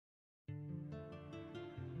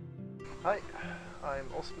Hi, I'm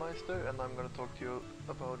Ostmeister and I'm going to talk to you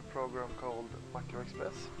about a program called Macro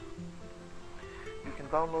Express. You can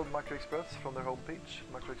download Macro Express from their homepage,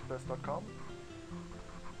 macroexpress.com.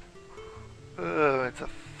 It's a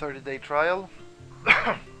 30-day trial.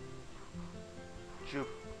 You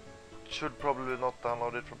should probably not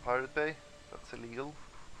download it from Pirate Bay, that's illegal.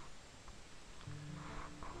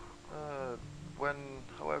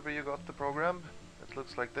 However you got the program, it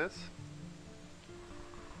looks like this.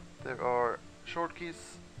 There are short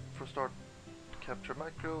keys for start capture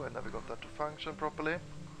macro. I never got that to function properly,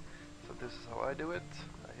 so this is how I do it.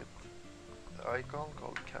 I hit the icon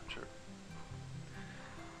called capture.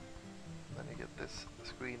 Then you get this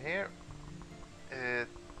screen here. Here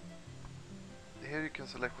you can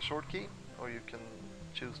select the short key, or you can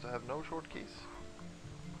choose to have no short keys.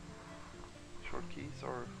 Short keys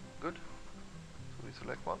are good, so we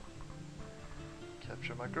select one.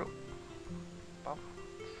 Capture macro. Bam.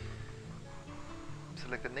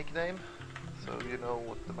 Select a nickname, so you know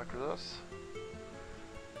what the macro does.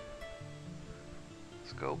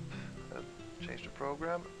 Scope, change the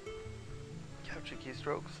program. Capture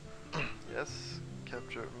keystrokes, yes.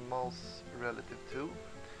 Capture mouse relative to.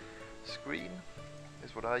 Screen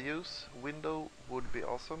is what I use. Window would be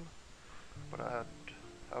awesome, but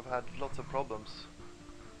I've had lots of problems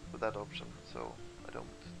with that option, so I don't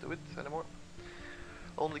do it anymore.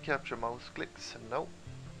 Only capture mouse clicks, no.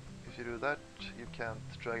 If you do that, you can't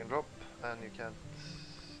drag and drop, and you can't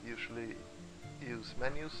usually use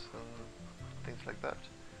menus and things like that.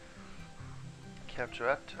 Capture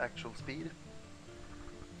at actual speed.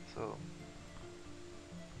 So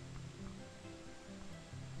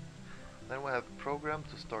then we have program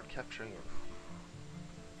to start capturing in.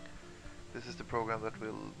 This is the program that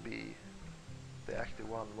will be the active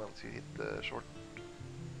one once you hit the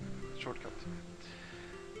shortcut.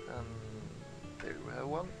 And there we have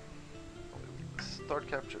one. Start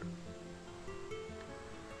capture.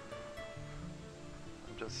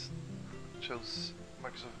 I just chose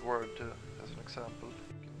Microsoft Word as an example.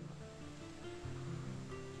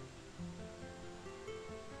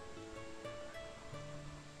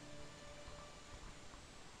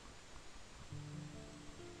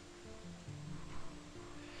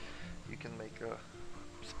 You can make a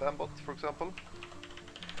spam bot, for example,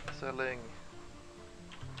 selling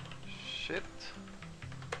shit.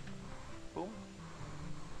 Boom.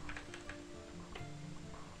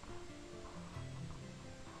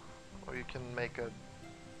 Or you can make a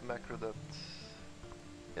macro that,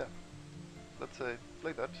 yeah, let's say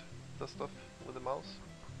like that, does stuff with the mouse.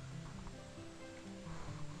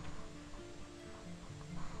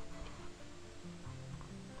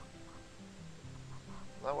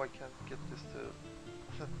 Now I can't get this to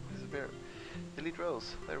disappear. Delete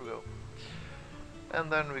rows, there we go.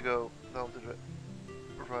 And then we go down to the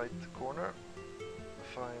right corner,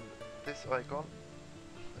 find this icon,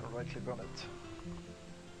 and right click on it.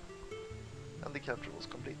 And the capture was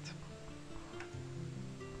complete.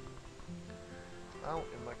 Now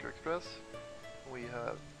in Macro Express we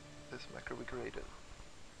have this macro we created.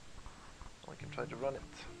 We can try to run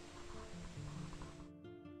it.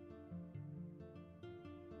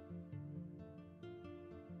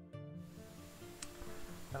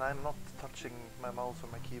 And I'm not touching my mouse or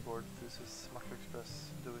my keyboard, this is Macro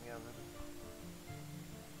Express doing everything.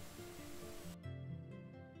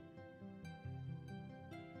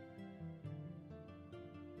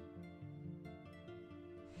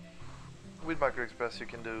 With Macro Express you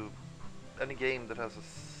can do any game that has a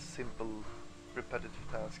simple repetitive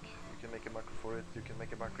task. You can make a macro for it, you can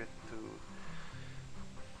make a macro to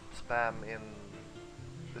spam in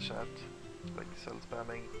the chat, like cell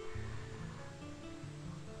spamming.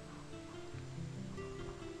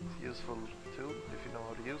 It's a useful tool if you know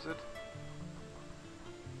how to use it.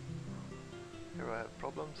 Here I have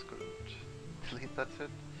problems, couldn't delete that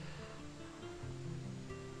shit.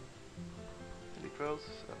 Delete rows,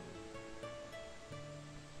 and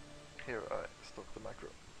here I stop the macro.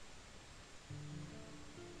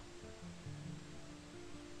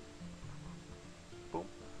 Boom.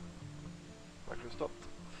 Macro stopped.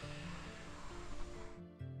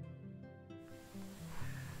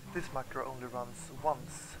 This macro only runs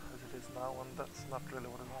once as it is now, and that's not really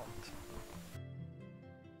what I want.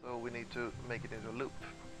 So we need to make it into a loop.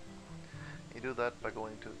 You do that by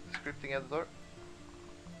going to the scripting editor.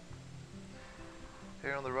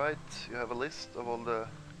 Here on the right you have a list of all the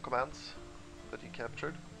commands that you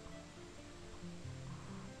captured,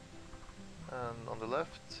 and on the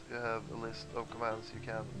left you have a list of commands you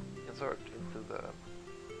can insert into the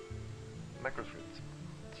macro script.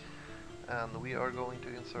 And we are going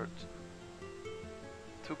to insert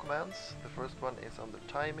two commands. The first one is under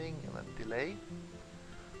timing and then delay.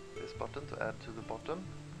 This button to add to the bottom.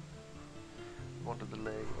 We want a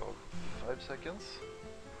delay of 5 seconds,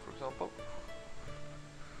 for example.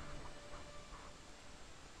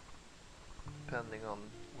 Depending on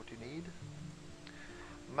what you need.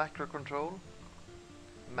 Macro control.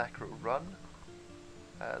 Macro run.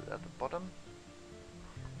 Add at the bottom.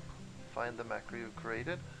 Find the macro you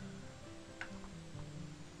created.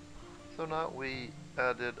 So now we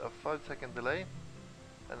added a 5-second delay,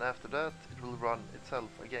 and after that it will run itself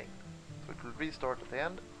again. So it will restart at the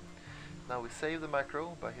end. Now we save the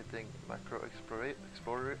macro by hitting Macro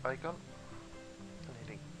Explorer icon and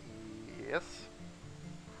hitting yes.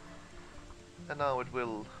 And now it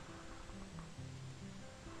will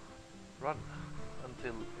run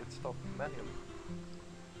until it stops manually.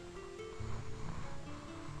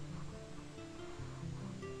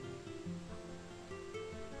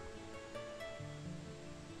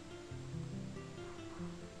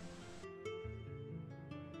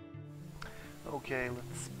 Okay,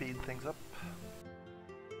 let's speed things up.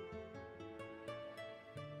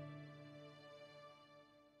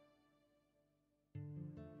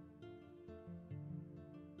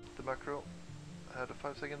 The macro had a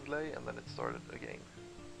 5-second delay and then it started again.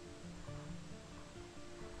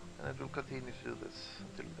 And it will continue to do this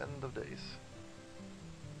until the end of days.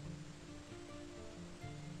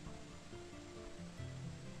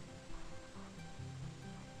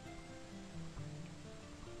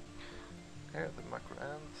 Here the macro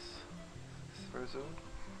ends very soon.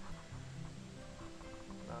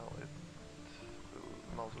 Now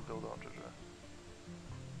the mouse will go down to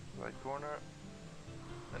the right corner,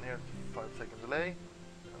 and here's 5-second delay,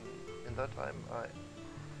 and in that time I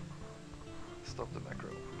stop the macro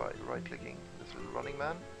by right clicking this little running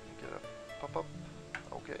man, get a pop-up,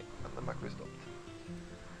 okay, and the macro is stopped.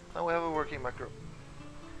 Now we have a working macro.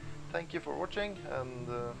 Thank you for watching and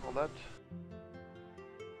all that.